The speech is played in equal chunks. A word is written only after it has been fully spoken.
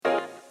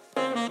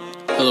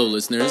Hello,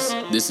 listeners.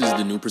 This is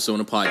the new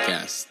Persona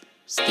podcast.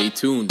 Stay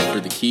tuned for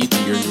the key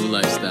to your new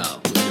lifestyle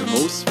with your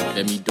host,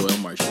 Femi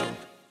Doyle-Marshall.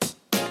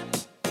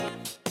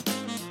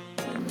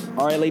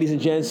 All right, ladies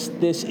and gents,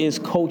 this is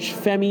Coach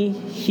Femi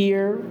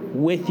here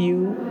with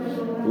you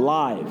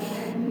live.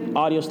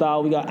 Audio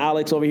style, we got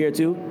Alex over here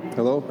too.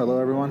 Hello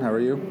everyone, how are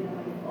you?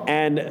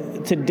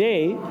 And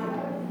today,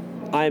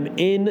 I'm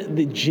in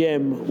the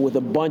gym with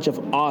a bunch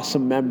of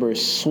awesome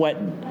members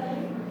sweating.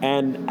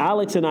 And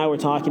Alex and I were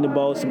talking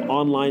about some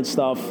online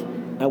stuff,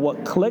 and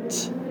what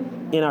clicked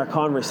in our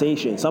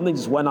conversation, something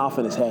just went off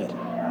in his head.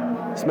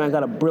 This man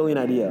got a brilliant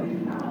idea,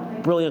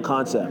 brilliant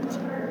concept.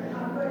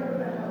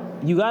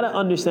 You got to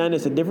understand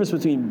there's a difference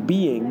between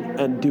being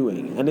and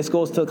doing. And this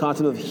goes to the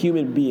concept of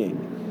human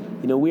being.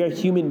 You know, we are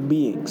human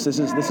beings. I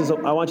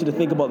want you to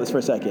think about this for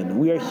a second.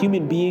 We are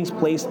human beings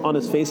placed on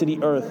the face of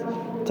the earth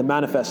to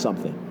manifest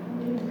something,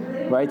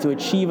 right? To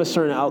achieve a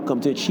certain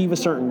outcome, to achieve a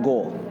certain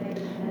goal.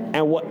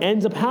 And what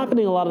ends up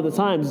happening a lot of the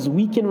times is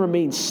we can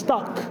remain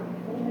stuck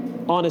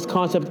on this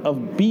concept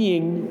of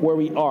being where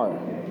we are,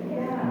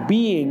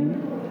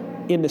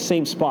 being in the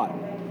same spot,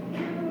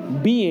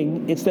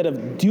 being instead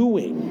of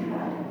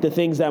doing the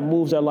things that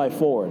moves our life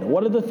forward.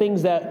 What are the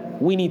things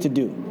that we need to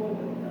do?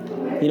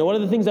 You know, what are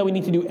the things that we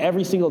need to do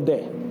every single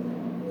day?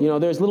 You know,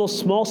 there's little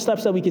small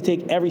steps that we can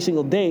take every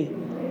single day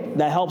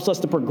that helps us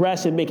to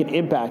progress and make an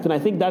impact. And I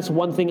think that's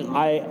one thing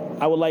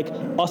I would like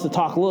us to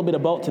talk a little bit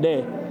about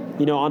today,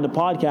 you know, on the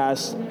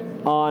podcast,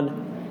 on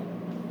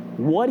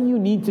what do you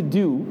need to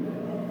do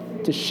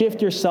to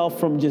shift yourself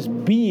from just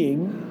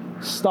being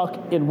stuck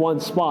in one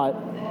spot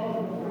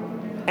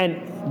and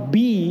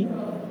be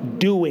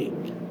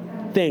doing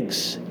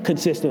things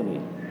consistently.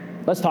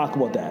 Let's talk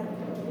about that.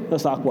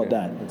 Let's start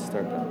that.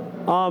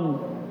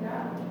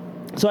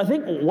 So I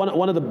think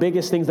one of the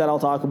biggest things that I'll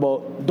talk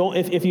about,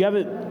 if you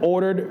haven't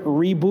ordered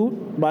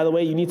Reboot, by the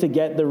way, you need to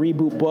get the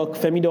Reboot book,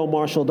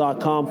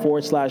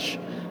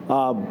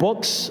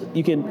 femidoylmarshall.com/books.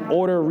 You can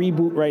order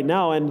Reboot right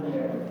now, and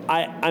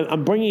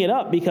I'm bringing it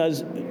up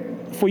because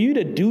for you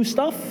to do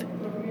stuff,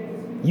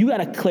 you got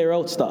to clear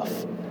out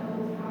stuff.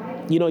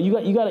 You know, you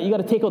got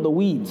to take out the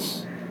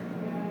weeds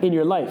in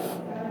your life.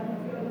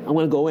 I'm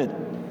going to go in,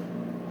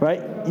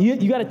 right?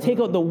 You got to take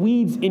out the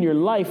weeds in your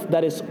life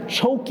that is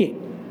choking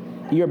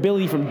your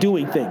ability from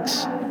doing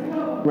things,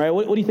 right?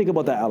 What do you think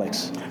about that,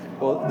 Alex?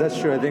 Well, that's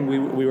true. I think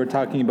we were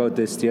talking about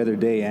this the other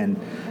day, and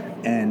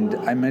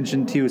I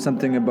mentioned to you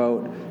something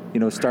about,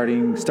 you know,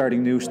 starting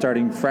new,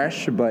 starting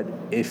fresh. But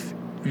if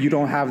you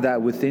don't have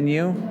that within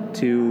you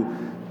to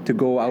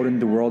go out in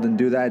the world and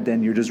do that,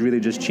 then you're just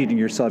really just cheating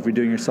yourself. You're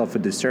doing yourself a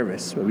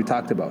disservice, what we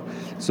talked about.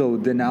 So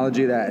the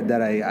analogy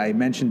that I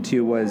mentioned to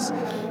you was,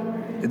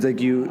 it's like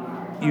you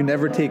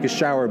never take a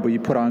shower, but you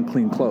put on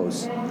clean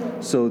clothes.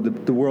 So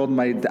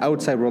the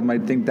outside world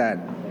might think that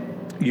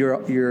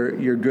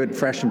you're good,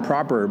 fresh, and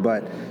proper,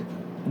 but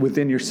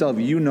within yourself,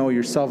 you know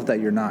yourself that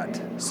you're not.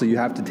 So you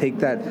have to take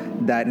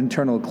that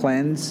internal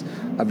cleanse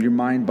of your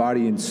mind,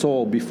 body, and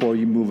soul before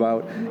you move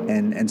out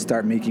and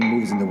start making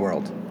moves in the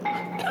world.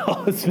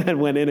 Oh, this man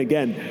went in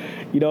again.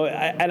 You know,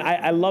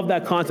 I love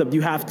that concept.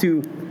 You have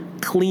to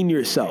clean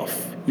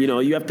yourself. You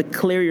know, you have to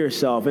clear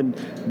yourself, and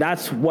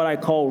that's what I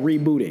call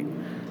rebooting.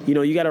 You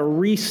know, you got to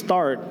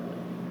restart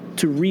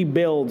to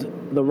rebuild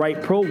the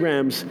right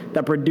programs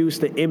that produce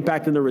the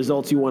impact and the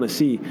results you want to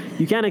see.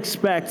 You can't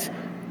expect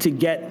to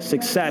get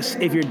success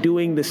if you're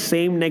doing the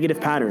same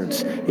negative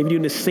patterns, if you're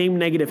doing the same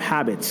negative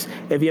habits,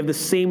 if you have the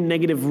same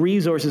negative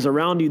resources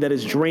around you that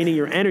is draining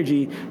your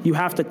energy. You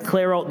have to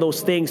clear out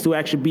those things to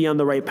actually be on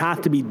the right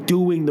path, to be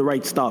doing the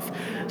right stuff.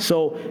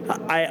 So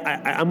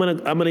I'm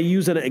gonna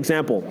use an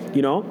example.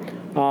 You know,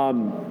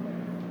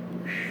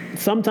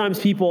 sometimes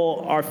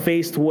people are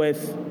faced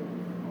with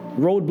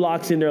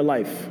roadblocks in their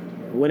life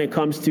when it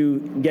comes to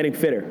getting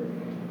fitter.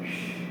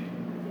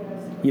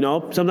 You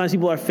know, sometimes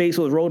people are faced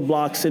with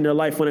roadblocks in their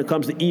life when it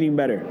comes to eating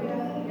better.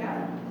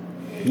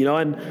 You know,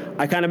 and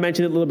I kind of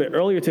mentioned it a little bit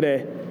earlier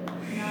today.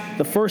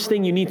 The first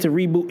thing you need to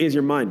reboot is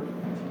your mind.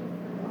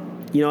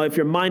 You know, if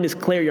your mind is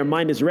clear, your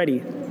mind is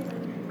ready,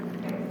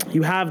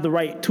 you have the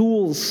right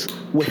tools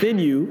within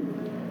you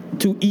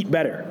to eat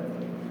better.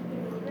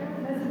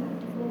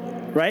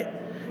 Right?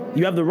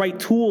 You have the right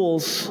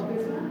tools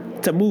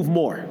to move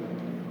more.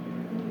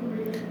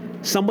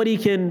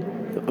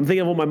 I'm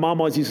thinking of what my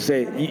mom always used to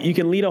say, you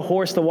can lead a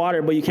horse to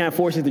water, but you can't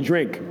force it to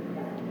drink.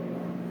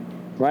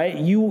 Right?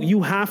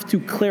 You have to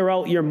clear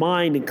out your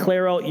mind and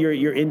clear out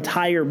your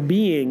entire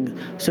being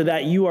so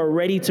that you are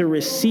ready to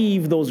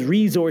receive those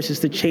resources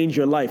to change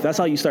your life. That's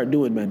how you start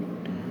doing, man.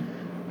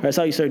 That's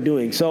how you start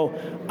doing. So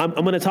I'm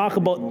going to talk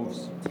about,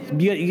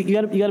 you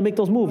got to make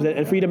those moves.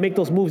 And for you to make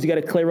those moves, you got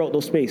to clear out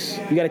those space.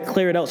 You got to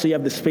clear it out so you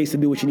have the space to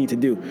do what you need to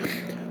do.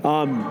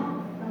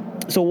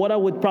 So what I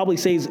would probably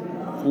say is,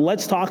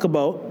 let's talk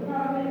about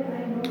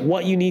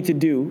what you need to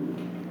do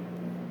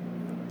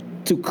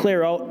to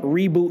clear out,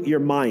 reboot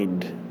your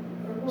mind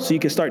so you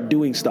can start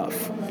doing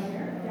stuff. You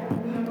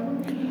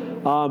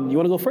want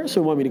to go first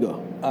or want me to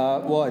go?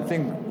 Well, I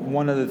think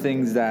one of the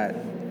things that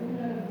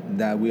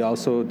we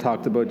also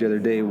talked about the other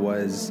day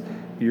was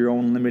your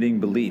own limiting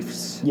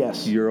beliefs.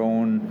 Yes. Your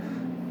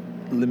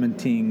own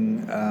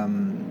limiting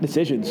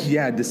decisions.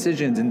 Yeah,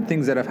 decisions and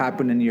things that have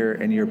happened in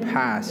your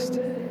past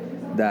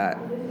that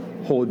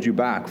hold you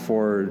back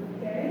for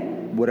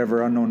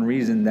whatever unknown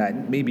reason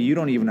that maybe you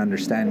don't even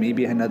understand.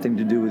 Maybe it had nothing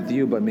to do with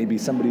you, but maybe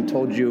somebody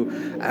told you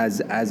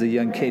as a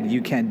young kid,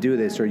 you can't do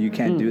this or you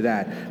can't do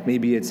that.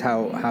 Maybe it's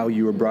how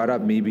you were brought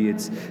up. Maybe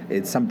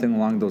it's something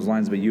along those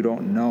lines, but you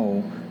don't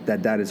know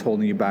that is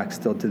holding you back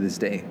still to this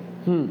day.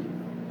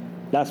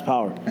 That's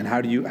power. And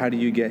how do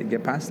you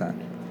get past that?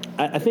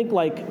 I think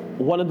like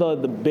one of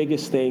the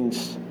biggest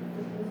things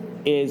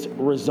is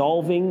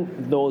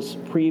resolving those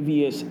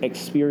previous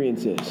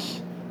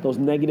experiences, those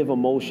negative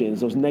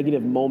emotions, those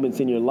negative moments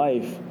in your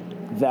life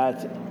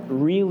that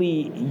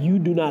really you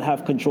do not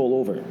have control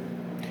over.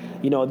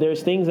 You know,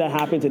 there's things that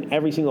happens in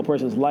every single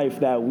person's life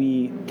that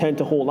we tend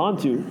to hold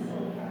on to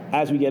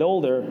as we get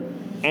older,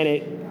 and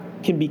it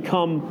can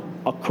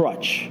become a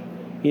crutch.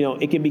 You know,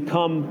 it can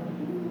become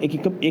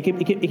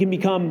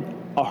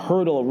a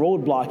hurdle, a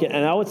roadblock,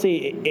 and I would say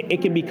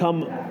it can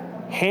become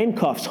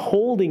handcuffs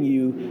holding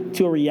you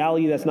to a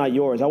reality that's not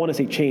yours. I want to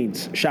say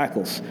chains,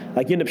 shackles.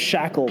 Like you end up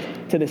shackled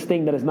to this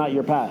thing that is not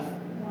your path,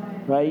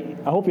 right?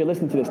 I hope you're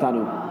listening to this,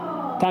 Tanu.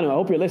 Tanu, I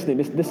hope you're listening.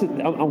 This is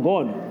I'm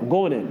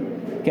going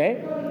in.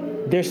 Okay?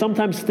 There's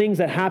sometimes things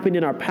that happen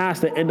in our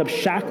past that end up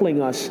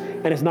shackling us,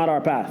 and it's not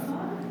our path.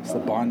 It's the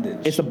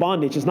bondage. It's the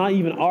bondage. It's not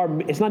even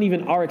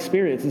our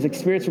experience. It's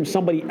experience from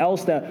somebody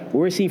else that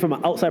we're seeing from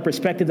an outside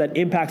perspective that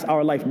impacts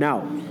our life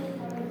now.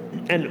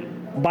 And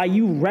by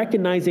you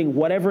recognizing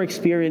whatever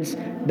experience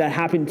that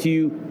happened to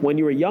you when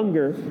you were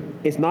younger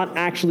is not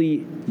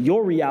actually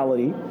your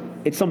reality,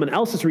 it's someone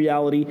else's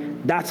reality,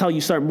 that's how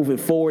you start moving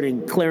forward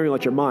and clearing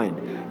out your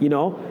mind. You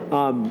know,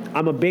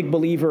 I'm a big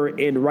believer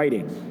in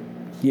writing.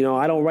 You know,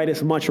 I don't write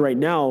as much right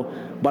now,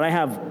 but I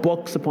have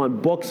books upon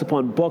books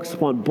upon books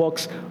upon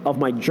books of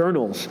my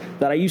journals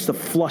that I used to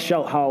flush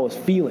out how I was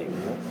feeling.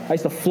 I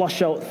used to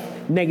flush out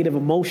negative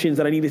emotions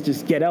that I needed to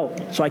just get out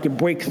so I can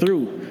break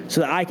through, so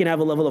that I can have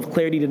a level of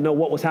clarity to know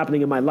what was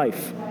happening in my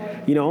life.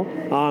 You know,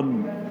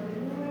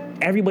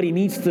 everybody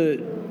needs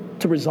to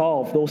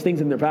resolve those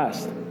things in their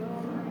past.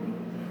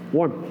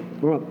 Warm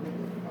up,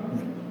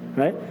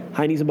 right?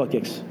 High knees and butt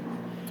kicks.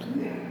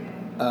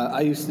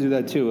 I used to do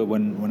that too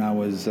when I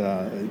was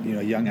a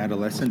young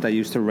adolescent. I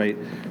used to write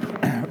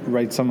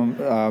some.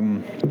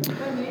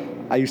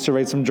 I used to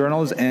write some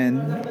journals,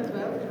 and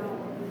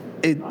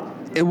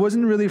it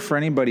wasn't really for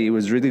anybody. It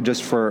was really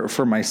just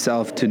for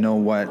myself to know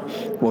what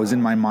was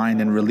in my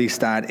mind and release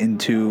that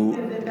into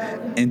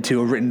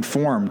a written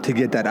form to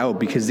get that out,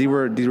 because these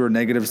were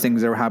negative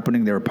things that were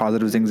happening. There were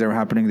positive things that were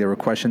happening. There were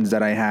questions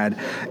that I had,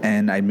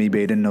 and maybe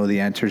I didn't know the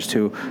answers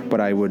to,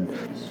 but I would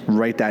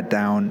write that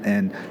down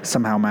and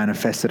somehow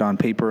manifest it on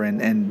paper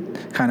and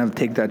kind of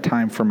take that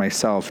time for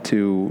myself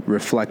to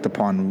reflect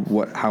upon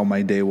how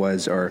my day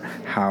was or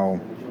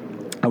how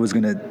I was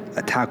going to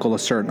tackle a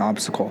certain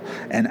obstacle.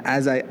 And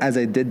as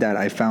I did that,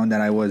 I found that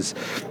I was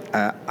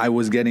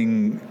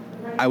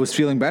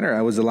feeling better.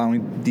 I was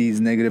allowing these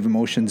negative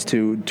emotions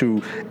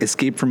to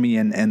escape from me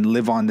and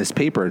live on this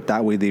paper.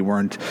 That way they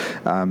weren't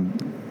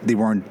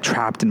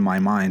trapped in my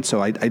mind.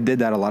 So I did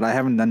that a lot. I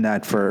haven't done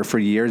that for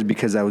years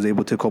because I was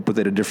able to cope with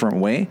it a different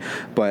way,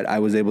 but I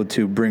was able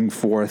to bring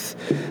forth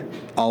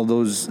all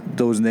those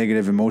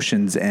negative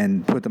emotions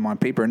and put them on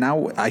paper.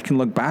 Now I can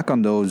look back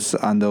on those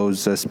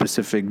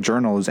specific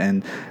journals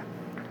and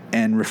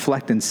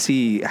reflect and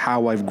see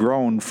how I've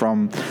grown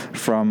from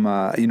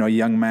a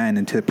young man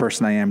into the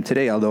person I am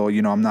today. Although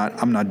I'm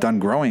not done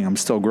growing, I'm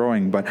still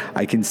growing, but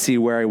I can see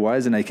where I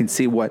was, and I can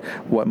see what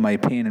my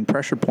pain and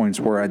pressure points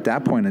were at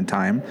that point in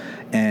time,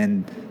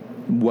 and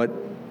what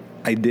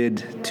I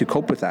did to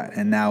cope with that.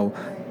 And now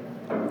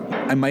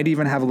I might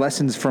even have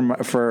lessons from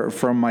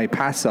my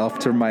past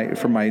self from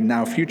my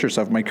now future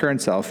self, my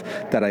current self,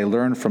 that I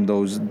learned from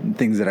those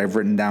things that I've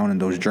written down in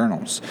those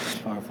journals.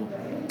 Powerful.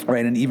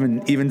 Right, and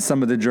even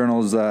some of the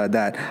journals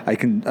that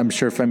I'm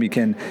sure Femi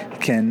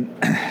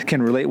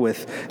can relate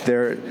with,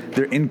 they're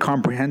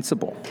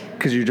incomprehensible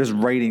because you're just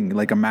writing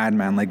like a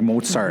madman, like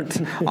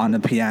Mozart on the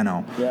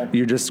piano. Yeah.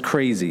 You're just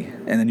crazy,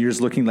 and then you're just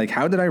looking like,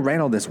 how did I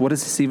write all this? What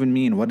does this even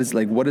mean? What is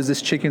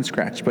this chicken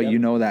scratch? But you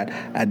know that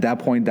at that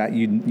point that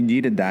you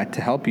needed that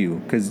to help you,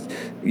 because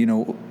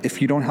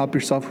if you don't help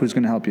yourself, who's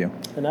going to help you?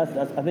 And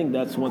I think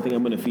that's one thing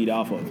I'm going to feed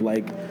off of.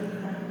 Like,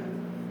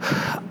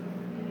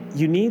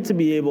 you need to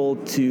be able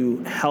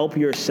to help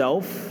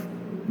yourself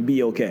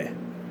be okay,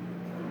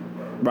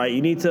 right?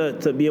 You need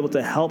to be able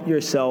to help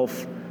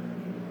yourself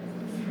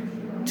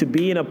to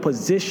be in a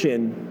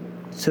position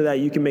so that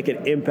you can make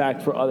an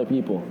impact for other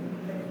people,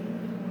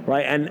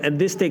 right? And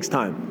this takes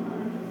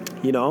time,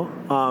 the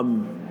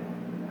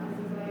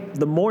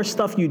more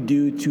stuff you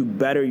do to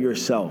better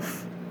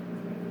yourself,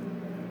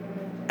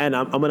 and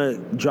I'm going to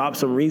drop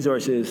some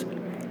resources.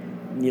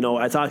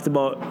 I talked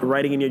about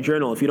writing in your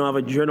journal. If you don't have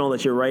a journal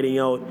that you're writing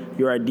out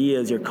your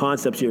ideas, your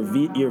concepts, your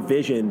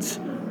visions,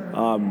 you're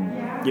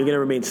going to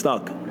remain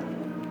stuck.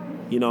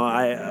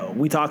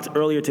 We talked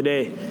earlier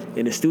today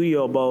in the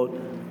studio about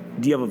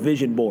Do you have a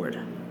vision board?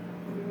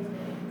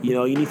 You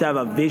know, you need to have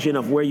a vision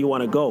of where you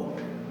want to go.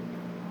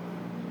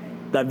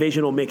 That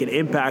vision will make an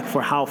impact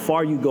for how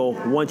far you go.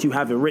 Once you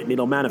have it written,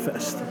 it'll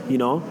manifest, you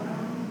know?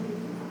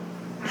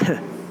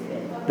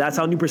 That's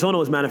how New Persona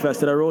was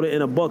manifested. I wrote it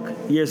in a book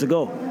years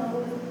ago.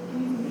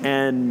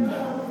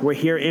 And we're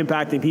here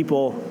impacting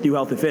people through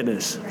health and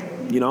fitness,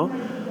 you know?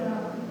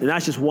 And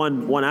that's just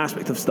one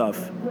aspect of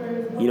stuff.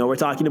 You know, we're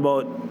talking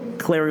about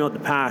clearing out the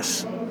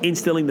past,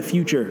 instilling the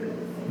future.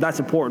 That's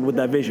important with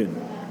that vision,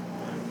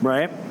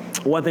 right?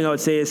 One thing I would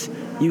say is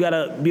you got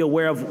to be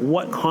aware of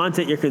what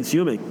content you're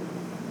consuming.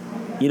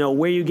 You know,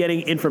 where you're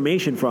getting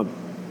information from.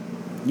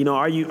 You know,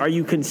 are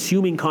you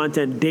consuming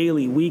content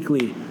daily,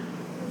 weekly?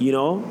 You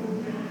know,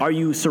 are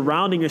you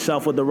surrounding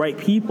yourself with the right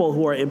people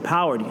who are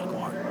empowered?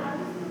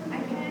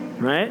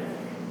 Right?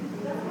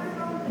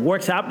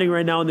 Work's happening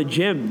right now in the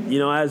gym, you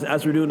know,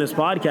 as we're doing this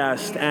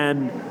podcast,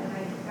 and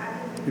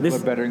people are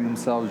bettering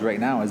themselves right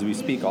now as we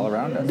speak all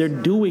around us. They're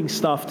doing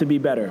stuff to be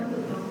better.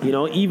 You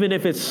know, even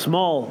if it's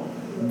small,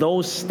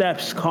 those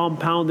steps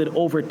compounded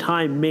over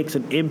time makes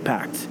an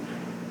impact.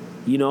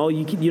 You know,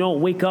 you don't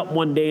wake up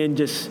one day and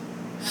just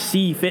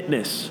see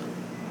fitness.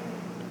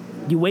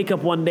 You wake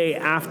up one day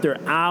after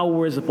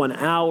hours upon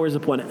hours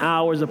upon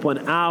hours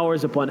upon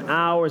hours upon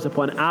hours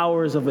upon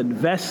hours of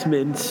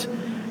investments,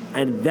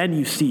 and then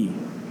you see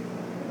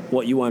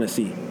what you want to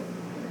see.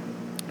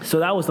 So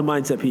that was the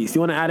mindset piece. Do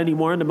you want to add any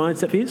more on the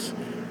mindset piece?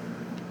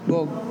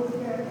 Well,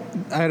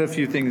 I had a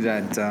few things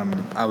that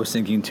I was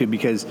thinking too,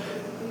 because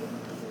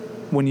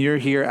when you're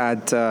here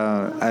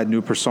at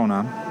New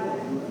Persona,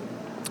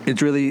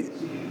 it's really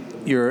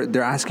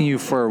they're asking you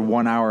for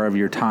 1 hour of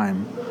your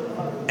time,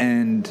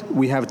 and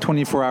we have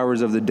 24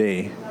 hours of the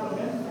day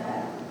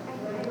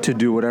to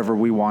do whatever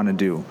we want to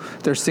do.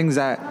 There's things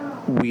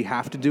that we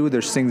have to do.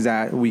 There's things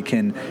that we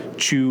can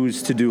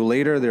choose to do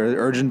later. There are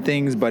urgent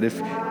things, but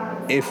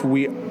if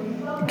we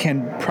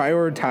can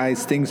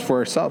prioritize things for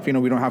ourselves, you know,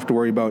 we don't have to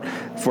worry about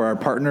for our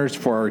partners,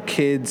 for our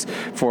kids,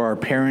 for our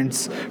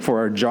parents, for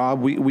our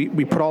job.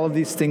 We put all of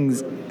these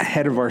things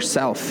ahead of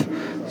ourselves.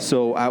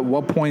 So at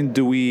what point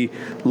do we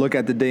look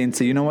at the day and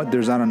say, you know what,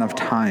 there's not enough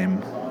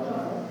time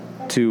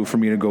for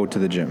me to go to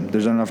the gym.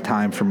 There's not enough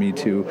time for me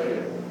to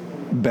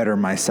better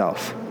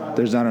myself.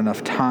 There's not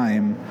enough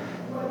time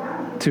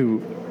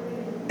to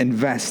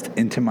invest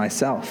into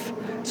myself.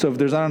 So if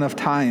there's not enough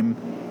time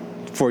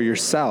for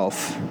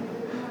yourself,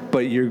 but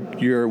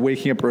you're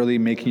waking up early,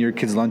 making your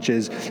kids'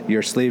 lunches,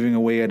 you're slaving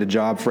away at a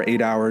job for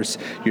 8 hours,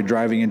 you're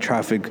driving in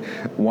traffic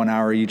 1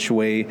 hour each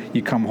way,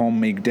 you come home,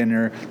 make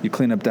dinner, you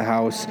clean up the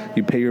house,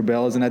 you pay your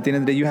bills, and at the end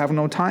of the day, you have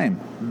no time.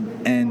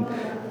 And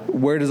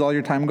where does all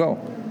your time go?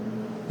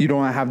 You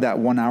don't have that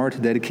 1 hour to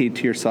dedicate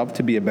to yourself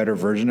to be a better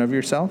version of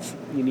yourself?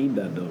 You need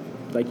that, though.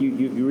 Like,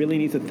 you really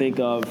need to think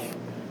of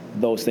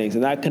those things.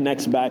 And that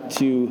connects back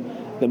to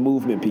the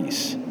movement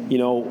piece. You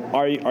know,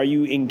 are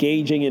you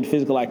engaging in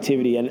physical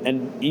activity?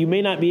 And you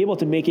may not be able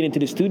to make it into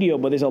the studio,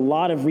 but there's a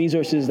lot of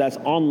resources that's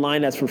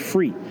online that's for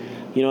free.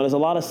 You know, there's a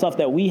lot of stuff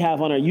that we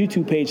have on our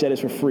YouTube page that is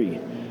for free,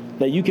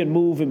 that you can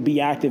move and be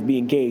active, be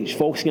engaged,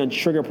 focusing on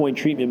trigger point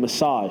treatment,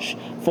 massage,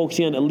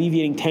 focusing on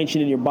alleviating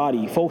tension in your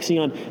body, focusing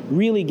on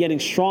really getting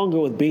stronger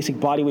with basic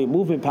body weight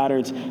movement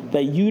patterns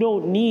that you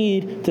don't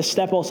need to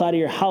step outside of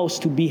your house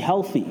to be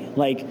healthy.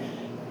 Like,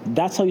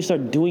 that's how you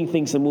start doing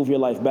things to move your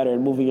life better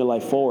and moving your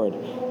life forward.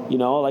 You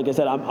know, like I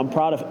said, I'm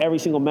proud of every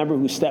single member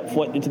who stepped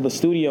foot into the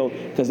studio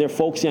because they're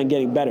focusing on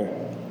getting better.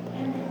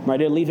 Right?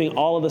 They're leaving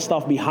all of the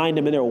stuff behind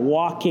them and they're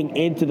walking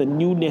into the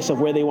newness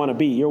of where they want to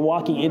be. You're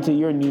walking into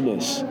your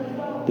newness.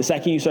 The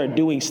second you start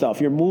doing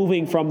stuff, you're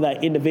moving from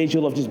that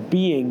individual of just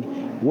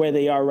being where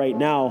they are right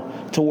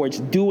now towards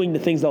doing the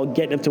things that will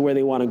get them to where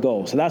they want to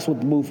go. So that's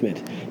with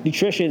movement.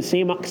 Nutrition,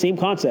 same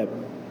concept.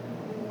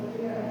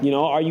 You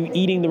know, are you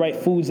eating the right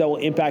foods that will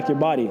impact your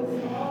body?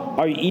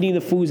 Are you eating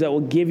the foods that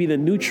will give you the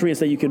nutrients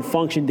that you can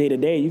function day to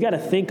day? You got to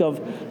think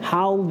of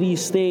how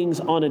these things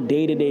on a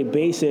day-to-day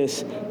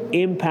basis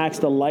impacts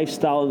the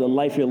lifestyle and the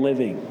life you're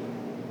living.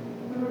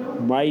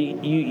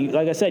 Right? You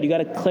like I said, you got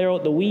to clear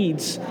out the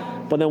weeds.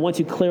 But then once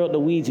you clear out the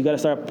weeds, you got to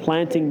start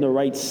planting the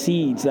right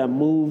seeds that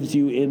moves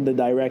you in the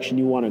direction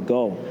you want to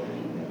go.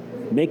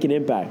 Make an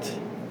impact.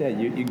 Yeah,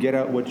 you get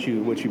out what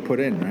you put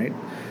in, right?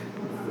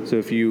 So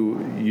if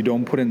you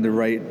don't put in the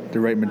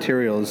right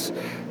materials,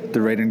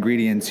 the right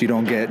ingredients, you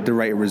don't get the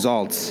right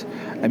results.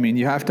 I mean,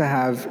 you have to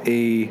have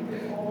a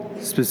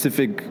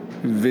specific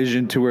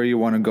vision to where you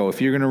want to go.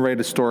 If you're going to write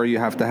a story, you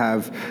have to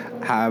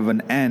have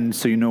an end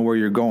so you know where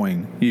you're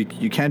going.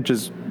 You can't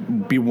just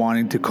be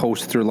wanting to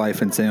coast through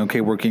life and saying,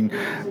 okay, working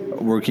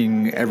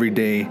every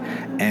day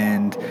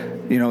and,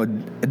 you know, a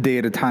day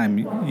at a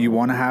time. You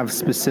want to have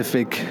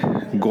specific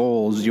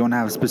goals. You want to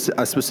have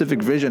a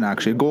specific vision,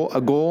 actually.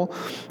 A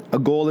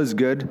goal is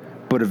good,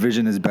 but a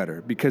vision is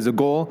better. Because a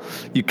goal,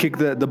 you kick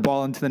the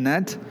ball into the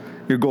net,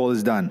 your goal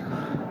is done.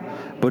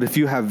 But if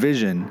you have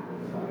vision,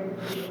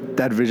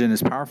 that vision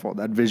is powerful.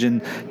 That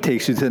vision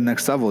takes you to the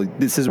next level.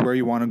 This is where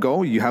you want to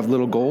go. You have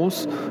little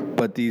goals,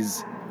 but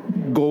these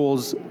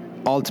goals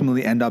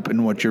ultimately end up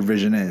in what your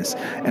vision is.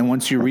 And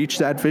once you reach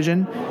that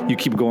vision, you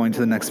keep going to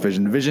the next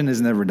vision. The vision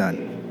is never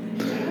done.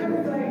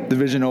 The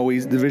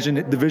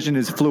vision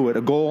is fluid.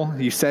 A goal,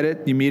 you set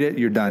it, you meet it,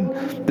 you're done.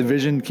 The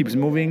vision keeps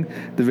moving,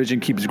 the vision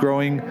keeps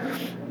growing,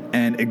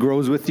 and it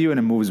grows with you and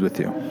it moves with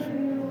you.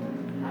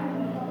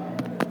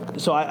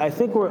 So I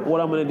think what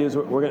I'm going to do is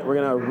we're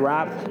going to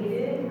wrap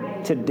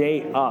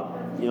today up.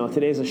 You know,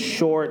 today's a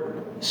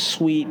short,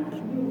 sweet,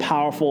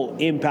 powerful,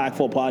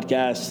 impactful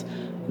podcast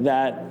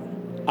that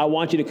I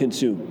want you to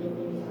consume.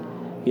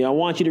 You know, I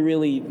want you to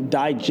really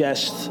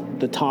digest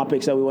the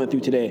topics that we went through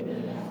today.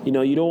 You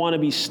know, you don't want to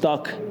be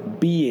stuck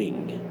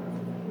being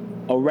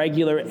a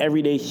regular,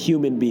 everyday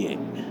human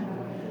being.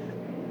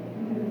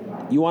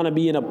 You want to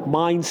be in a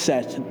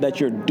mindset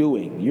that you're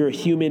doing. You're a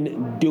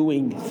human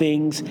doing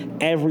things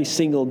every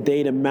single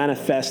day to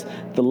manifest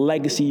the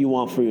legacy you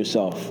want for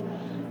yourself.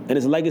 And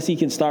this legacy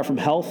can start from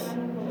health.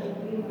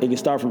 It can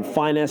start from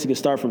finance. It can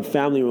start from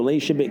family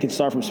relationship. It can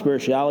start from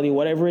spirituality.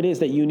 Whatever it is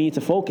that you need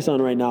to focus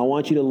on right now, I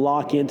want you to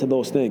lock into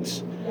those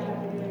things.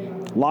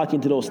 Lock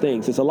into those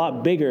things. It's a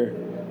lot bigger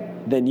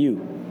than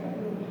you.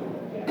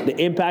 The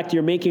impact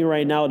you're making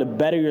right now to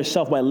better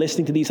yourself by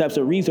listening to these types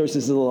of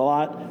resources is a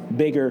lot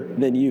bigger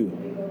than you.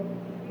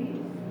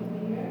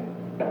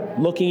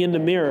 Looking in the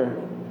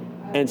mirror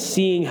and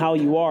seeing how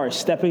you are,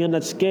 stepping on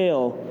that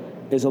scale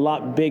is a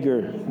lot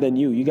bigger than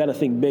you. You got to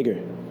think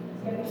bigger.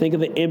 Think of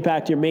the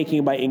impact you're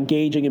making by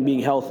engaging and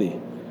being healthy.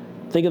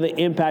 Think of the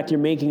impact you're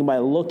making by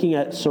looking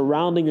at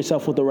surrounding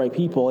yourself with the right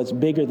people. It's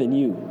bigger than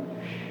you.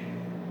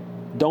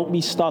 Don't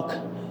be stuck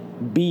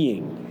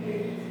being.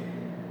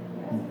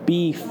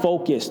 Be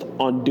focused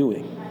on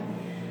doing.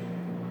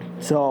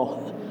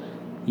 So,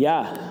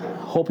 yeah,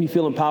 hope you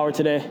feel empowered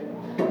today.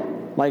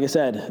 Like I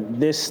said,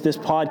 this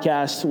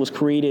podcast was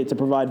created to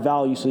provide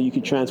value so you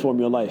can transform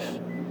your life.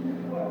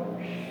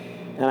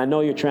 And I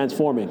know you're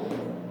transforming.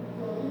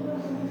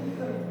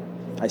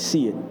 I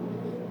see it.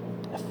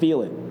 I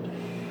feel it.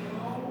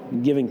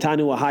 I'm giving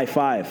Tanu a high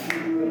five.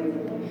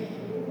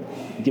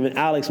 I'm giving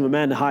Alex, my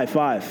man, a high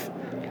five.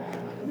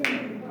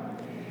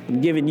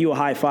 I'm giving you a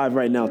high five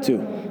right now,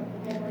 too.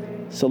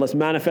 So let's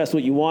manifest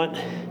what you want.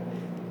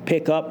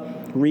 Pick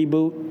up,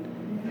 reboot.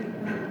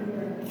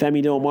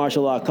 Femi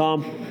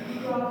Doyle-Marshall.com.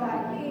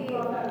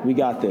 We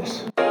got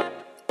this.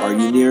 Are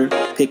you near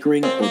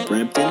Pickering or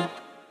Brampton?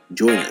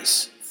 Join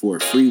us for a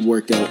free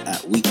workout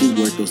at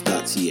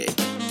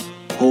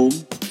WEEKLYWORKOUTS.CA, home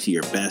to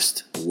your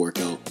best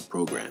workout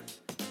program.